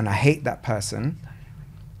I hate that person,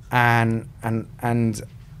 and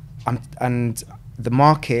the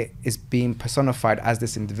market is being personified as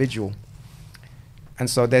this individual. And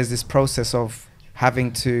so there's this process of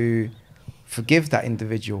having to forgive that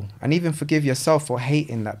individual and even forgive yourself for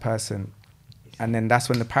hating that person. And then that's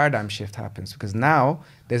when the paradigm shift happens, because now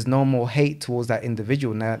there's no more hate towards that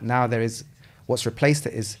individual. Now there is, what's replaced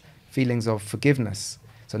it is feelings of forgiveness.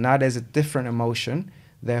 So now there's a different emotion,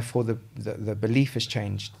 therefore the belief has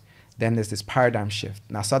changed. Then there's this paradigm shift.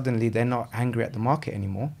 Now suddenly they're not angry at the market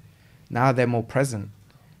anymore. Now they're more present.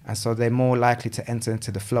 And so they're more likely to enter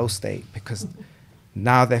into the flow state, because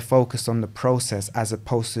now they're focused on the process as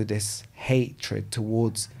opposed to this hatred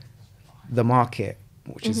towards the market,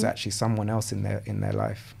 which is actually someone else in their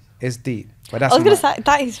life. It's deep. But that's I was going to say,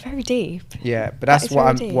 that is very deep. Yeah, but that's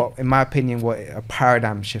what in my opinion, what a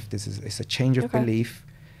paradigm shift is. It's a change of belief.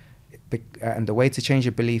 And the way to change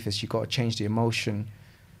your belief is you've got to change the emotion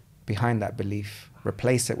behind that belief,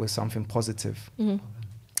 replace it with something positive.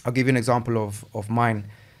 I'll give you an example of mine.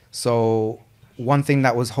 So one thing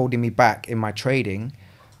that was holding me back in my trading,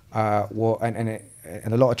 and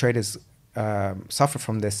a lot of traders suffer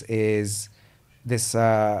from this, is this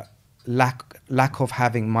lack of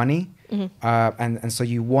having money, and so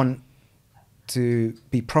you want to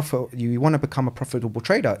be you want to become a profitable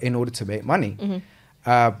trader in order to make money.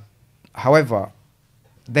 However,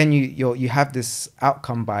 then you have this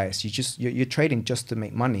outcome bias. You're trading just to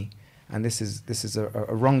make money, and this is a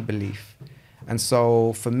wrong belief. And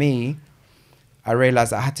so for me, I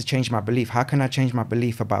realized I had to change my belief. How can I change my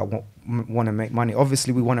belief about want to make money?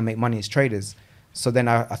 Obviously, we want to make money as traders. So then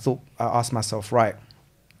I asked myself, right,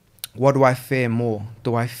 what do I fear more?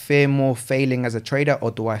 Do I fear more failing as a trader,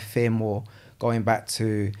 or do I fear more going back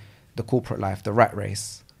to the corporate life, the rat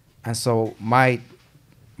race? And so my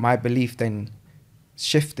belief then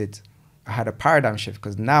shifted. I had a paradigm shift,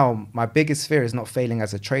 because now my biggest fear is not failing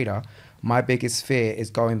as a trader. My biggest fear is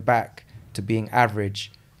going back to being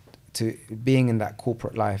average, to being in that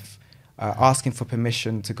corporate life, asking for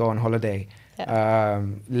permission to go on holiday,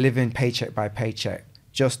 living paycheck by paycheck,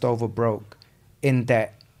 just over broke, in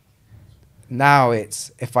debt. Now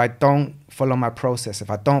it's, if I don't follow my process, if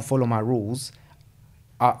I don't follow my rules,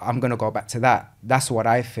 I'm going to go back to that. That's what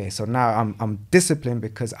I fear. So now I'm disciplined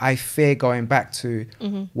because I fear going back to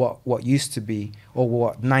what used to be, or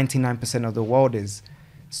what 99% of the world is.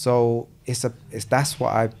 So that's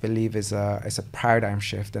what I believe is a paradigm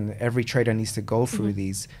shift, and every trader needs to go through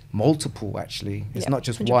these multiple. Actually, it's not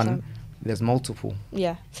just 100%. One. There's multiple.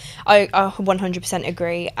 Yeah, I 100%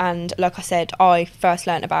 agree. And like I said, I first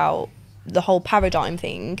learned about the whole paradigm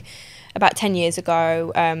thing about 10 years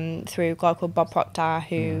ago through a guy called Bob Proctor,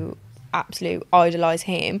 who absolutely idolise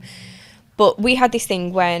him. But we had this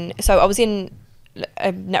thing so I was in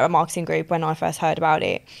a network marketing group when I first heard about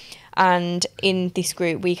it. And in this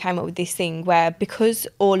group, we came up with this thing where, because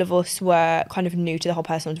all of us were kind of new to the whole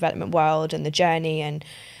personal development world and the journey, and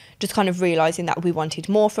just kind of realising that we wanted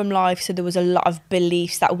more from life, so there was a lot of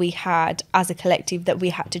beliefs that we had as a collective that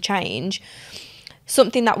we had to change.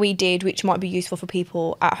 Something that we did, which might be useful for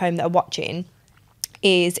people at home that are watching,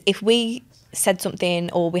 is if we said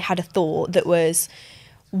something or we had a thought that was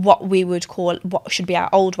what we would call what should be our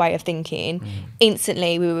old way of thinking,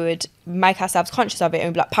 instantly we would make ourselves conscious of it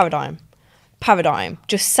and be like, paradigm,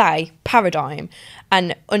 just say paradigm,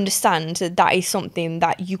 and understand that that is something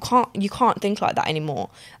that you can't think like that anymore.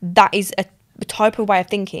 That is a type of way of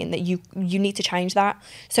thinking that you need to change that.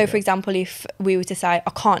 So for example, if we were to say,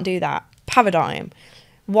 I can't do that, paradigm,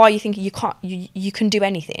 why are you thinking you can do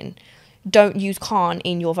anything? Don't use can't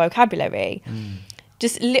in your vocabulary.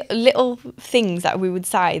 Just little things that we would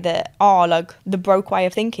say that are like the broke way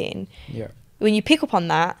of thinking. When you pick up on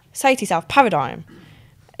that, say to yourself, paradigm.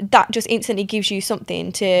 That just instantly gives you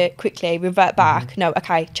something to quickly revert back. No,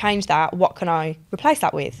 okay, change that. What can I replace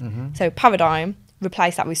that with? So paradigm,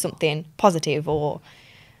 replace that with something positive or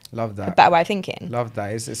Love that. a better way of thinking. Love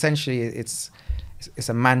that. It's essentially it's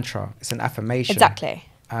a mantra. It's an affirmation. Exactly.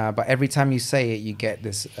 But every time you say it, you get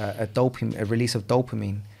this a release of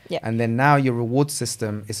dopamine. Yeah. And then now your reward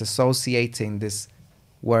system is associating this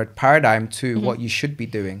word paradigm to what you should be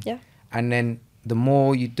doing. Yeah. And then the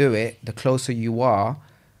more you do it, the closer you are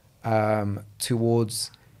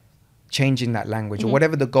towards changing that language or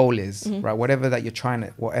whatever the goal is, right? Whatever that you're trying to,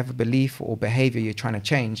 whatever belief or behavior you're trying to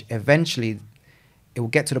change, eventually it will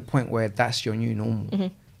get to the point where that's your new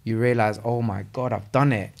normal. You realize, oh my God, I've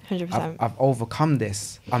done it. 100%. I've overcome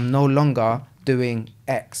this. I'm no longer doing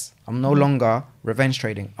X. I'm no longer revenge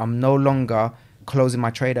trading. I'm no longer closing my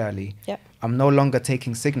trade early. Yep. I'm no longer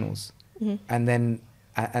taking signals.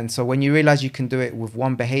 And so when you realize you can do it with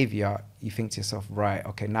one behavior, you think to yourself, right,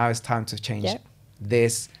 okay, now it's time to change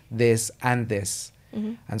this, and this.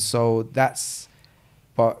 And so that's,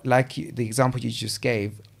 but like the example you just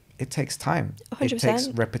gave, it takes time. 100%. It takes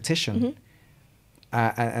repetition.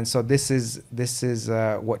 And so this is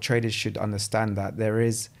what traders should understand, that there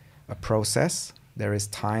is a process, there is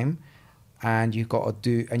time, and you got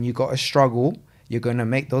to struggle. You're going to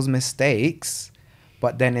make those mistakes,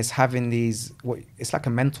 but then it's having these, it's like a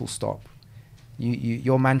mental stop.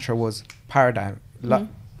 Your mantra was paradigm.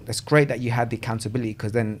 It's great that you had the accountability,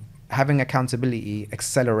 because then having accountability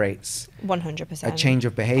accelerates 100%. a change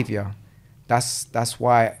of behavior. That's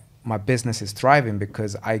why my business is thriving,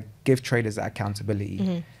 because I give traders that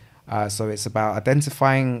accountability. So it's about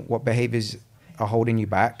identifying what behaviors are holding you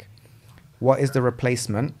back. What is the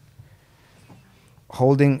replacement?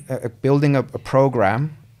 Building a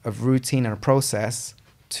program of routine and a process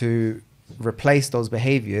to replace those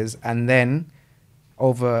behaviors, and then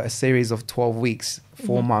over a series of 12 weeks,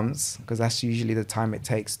 4 months, because that's usually the time it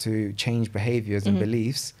takes to change behaviors and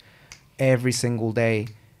beliefs, every single day,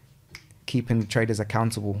 keeping traders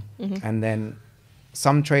accountable. And then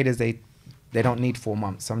some traders, they don't need 4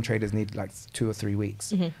 months. Some traders need like 2 or 3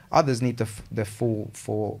 weeks. Others need the full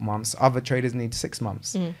 4 months. Other traders need 6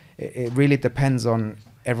 months. It really depends on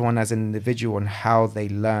everyone as an individual and how they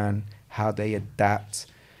learn, how they adapt,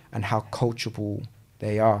 and how coachable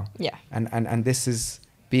they are. Yeah. And this is,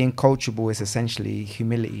 being coachable is essentially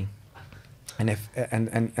humility. And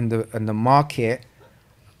the market,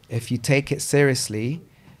 if you take it seriously,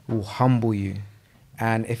 will humble you.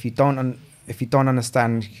 And if you don't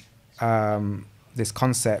understand this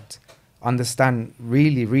concept,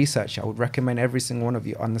 really research. I would recommend every single one of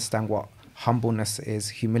you understand what humbleness is,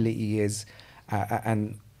 humility is,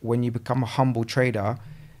 and when you become a humble trader,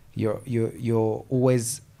 you're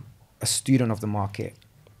always a student of the market.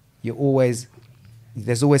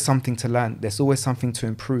 There's always something to learn. There's always something to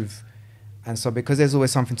improve. And so because there's always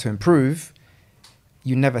something to improve,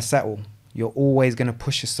 you never settle. You're always going to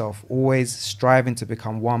push yourself, always striving to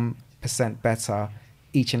become 1% better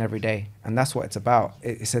each and every day. And that's what it's about.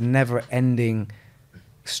 It's a never-ending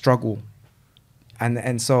struggle.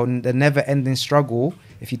 And so the never-ending struggle,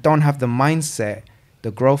 if you don't have the mindset,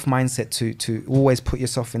 the growth mindset to always put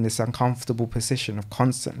yourself in this uncomfortable position of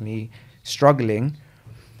constantly struggling,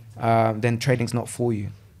 then trading's not for you.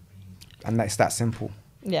 And it's that simple.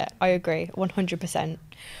 Yeah, I agree, 100%.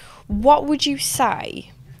 What would you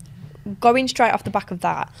say, going straight off the back of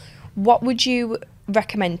that, what would you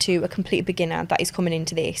recommend to a complete beginner that is coming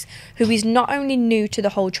into this, who is not only new to the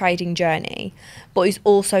whole trading journey, but is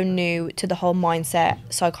also new to the whole mindset,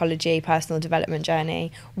 psychology, personal development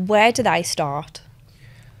journey? Where do they start?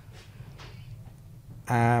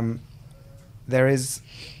 There's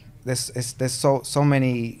so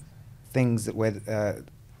many things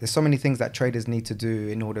there's so many things that traders need to do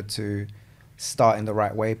in order to start in the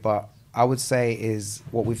right way. But I would say is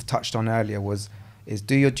what we've touched on earlier is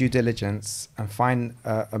do your due diligence and find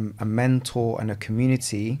a mentor and a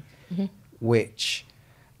community which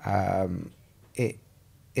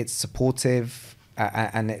it's supportive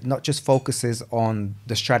and it not just focuses on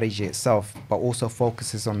the strategy itself, but also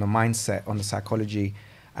focuses on the mindset, on the psychology,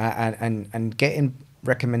 and getting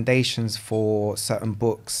recommendations for certain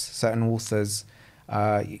books, certain authors.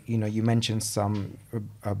 You know, you mentioned some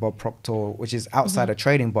Bob Proctor, which is outside of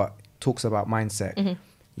trading, but talks about mindset.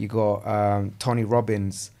 You got Tony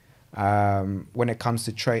Robbins. When it comes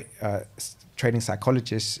to trading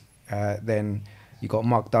psychologists, then you got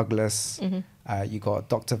Mark Douglas. You got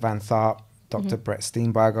Dr. Van Tharp, Dr. Brett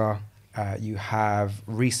Steenberger. You have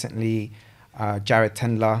recently Jared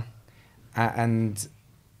Tendler, and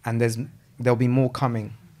there'll be more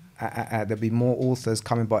coming. There'll be more authors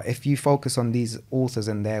coming. But if you focus on these authors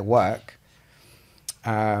and their work,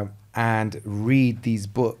 and read these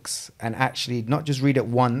books, and actually not just read it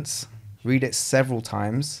once, read it several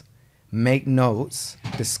times, make notes,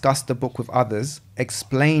 discuss the book with others,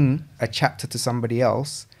 explain a chapter to somebody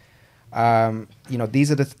else. You know,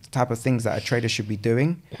 these are the type of things that a trader should be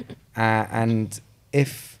doing. And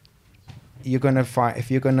if you're gonna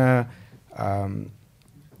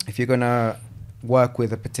work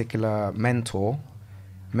with a particular mentor,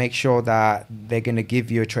 make sure that they're gonna give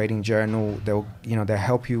you a trading journal. They'll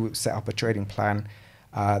help you set up a trading plan.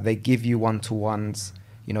 They give you one-to-ones.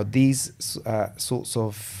 You know, these sorts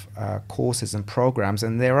of courses and programs,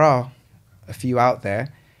 and there are a few out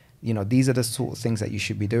there. You know, these are the sort of things that you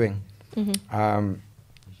should be doing.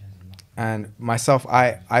 And myself,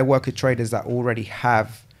 I work with traders that already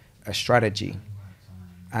have a strategy,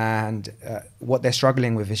 and what they're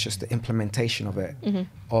struggling with is just the implementation of it,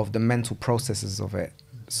 of the mental processes of it.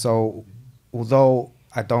 So although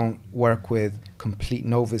I don't work with complete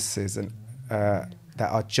novices and that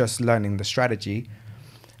are just learning the strategy,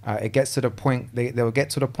 it gets to the point, they'll get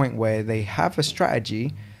to the point where they have a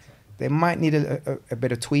strategy, they might need a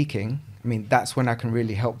bit of tweaking. I mean, that's when I can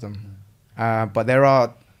really help them. But there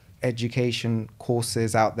are education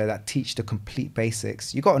courses out there that teach the complete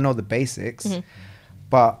basics. You got to know the basics,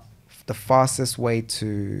 but the fastest way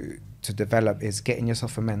to develop is getting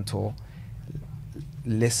yourself a mentor,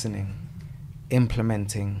 listening,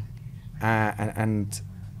 implementing, and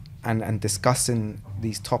discussing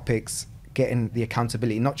these topics, getting the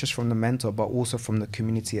accountability, not just from the mentor, but also from the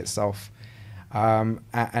community itself.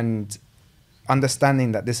 And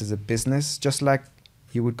understanding that this is a business, just like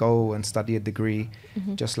you would go and study a degree,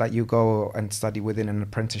 just like you go and study within an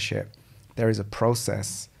apprenticeship. There is a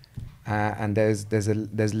process, and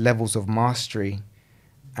there's levels of mastery,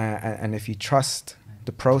 and if you trust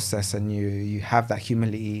the process and you have that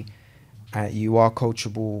humility, you are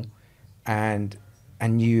coachable, and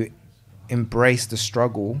you embrace the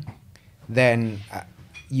struggle, then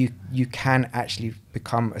you can actually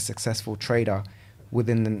become a successful trader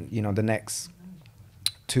within the next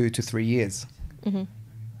 2 to 3 years.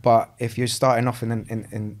 But if you're starting off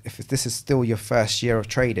and if this is still your first year of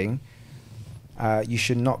trading, you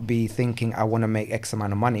should not be thinking, I want to make X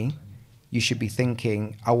amount of money. You should be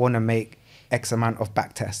thinking, I want to make X amount of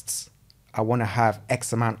back tests. I want to have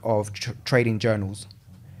X amount of trading journals.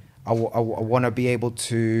 I want to be able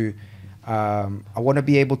to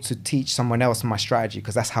teach someone else my strategy,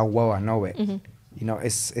 because that's how well I know it. You know,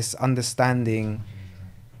 it's understanding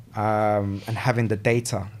and having the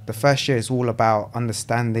data. The first year is all about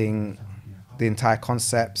understanding the entire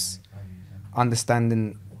concepts,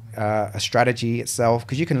 understanding a strategy itself,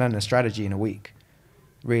 because you can learn a strategy in a week.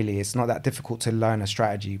 Really, it's not that difficult to learn a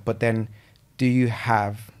strategy. But then, do you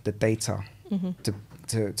have the data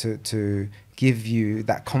to give you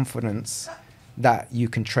that confidence that you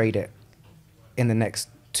can trade it in the next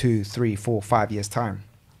 2, 3, 4, 5 years time?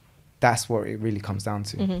 That's what it really comes down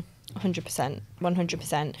to. 100%,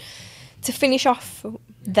 100%. To finish off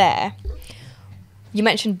there, you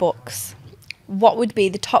mentioned books. What would be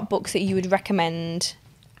the top books that you would recommend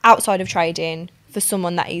outside of trading for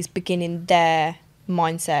someone that is beginning their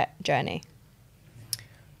mindset journey?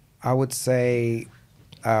 I would say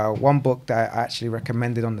one book that I actually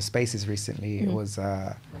recommended on the Spaces recently, it was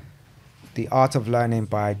The Art of Learning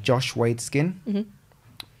by Josh Waitzkin.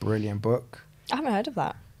 Brilliant book. I haven't heard of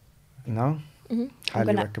that. No?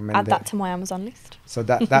 Highly recommend add that to my Amazon list. So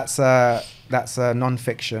that's a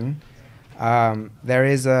non-fiction. There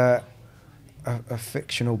is a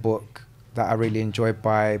fictional book that I really enjoyed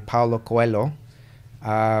by Paulo Coelho.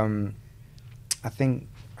 I think,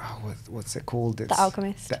 what's it called? The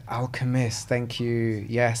Alchemist. The Alchemist, thank you.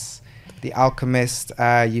 Yes, The Alchemist.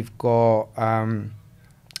 You've got, I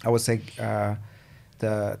would say,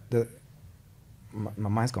 my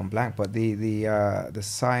mind's gone blank, but the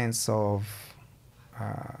science of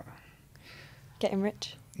getting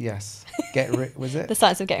rich. Yes, Get Rich, was it? The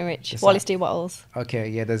Science of Getting Rich. Wallace D. Wattles. Okay,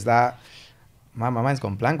 yeah, there's that. My mind's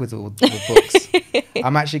gone blank with all the books.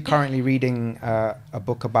 I'm actually currently reading a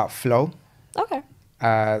book about flow. Okay.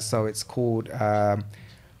 So it's called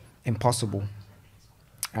Impossible.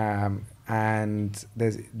 And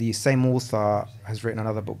there's the same author has written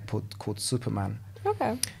another book called Superman.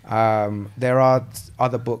 Okay. There are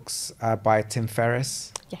other books by Tim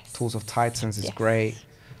Ferriss. Yes. Tools of Titans is Yes. great.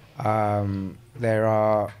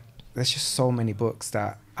 There's just so many books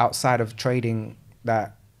that outside of trading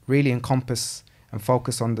that really encompass and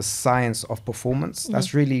focus on the science of performance.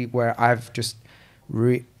 That's really where I've just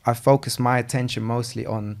I focus my attention mostly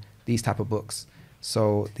on these type of books.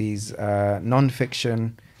 So these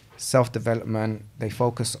non-fiction, self-development, they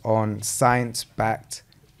focus on science-backed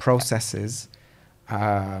processes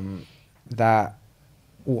that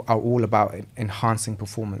are all about enhancing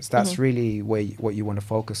performance. That's really what you want to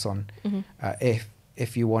focus on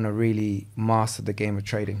if you want to really master the game of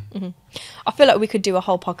trading. I feel like we could do a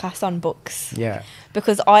whole podcast on books. Yeah.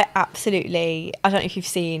 Because I don't know if you've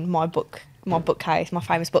seen my bookcase, my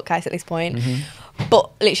famous bookcase at this point, but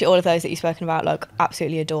literally all of those that you've spoken about, like,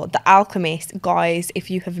 absolutely adore. The Alchemist, guys, if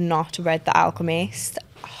you have not read The Alchemist,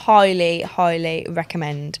 highly, highly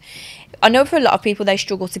recommend. I know for a lot of people, they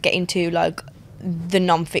struggle to get into, like, the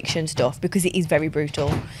non-fiction stuff because it is very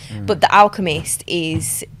brutal. But The Alchemist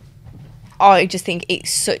is, I just think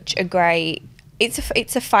it's such a great, it's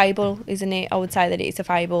a fable, isn't it? I would say that it's a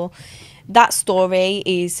fable. That story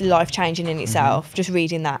is life-changing in itself, just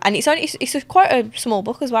reading that. And it's quite a small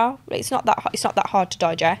book as well. It's not that hard to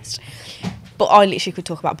digest. But I literally could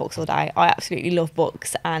talk about books all day. I absolutely love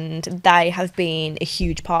books, and they have been a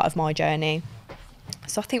huge part of my journey.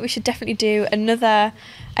 So I think we should definitely do another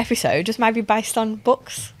episode, just maybe based on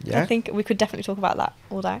books. Yeah. I think we could definitely talk about that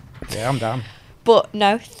all day. Yeah, I'm down. But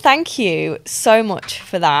no, thank you so much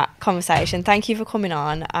for that conversation. Thank you for coming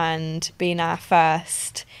on and being our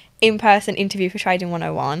first in-person interview for Trading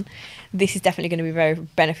 101. This is definitely going to be very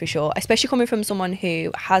beneficial, especially coming from someone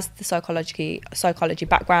who has the psychology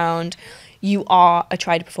background. You are a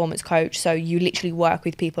trader performance coach, so you literally work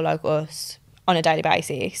with people like us on a daily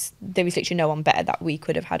basis. There is literally no one better that we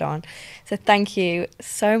could have had on. So thank you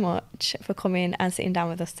so much for coming and sitting down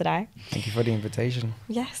with us today. Thank you for the invitation.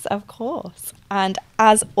 Yes, of course. And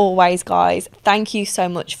as always, guys, thank you so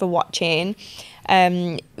much for watching.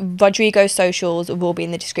 Rodrigo's socials will be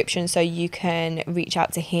in the description, so you can reach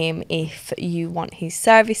out to him if you want his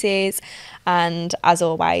services. And as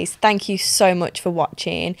always, thank you so much for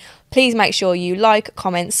watching. Please make sure you like,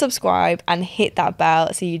 comment, subscribe, and hit that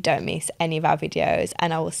bell so you don't miss any of our videos.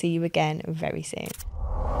 And I will see you again very soon.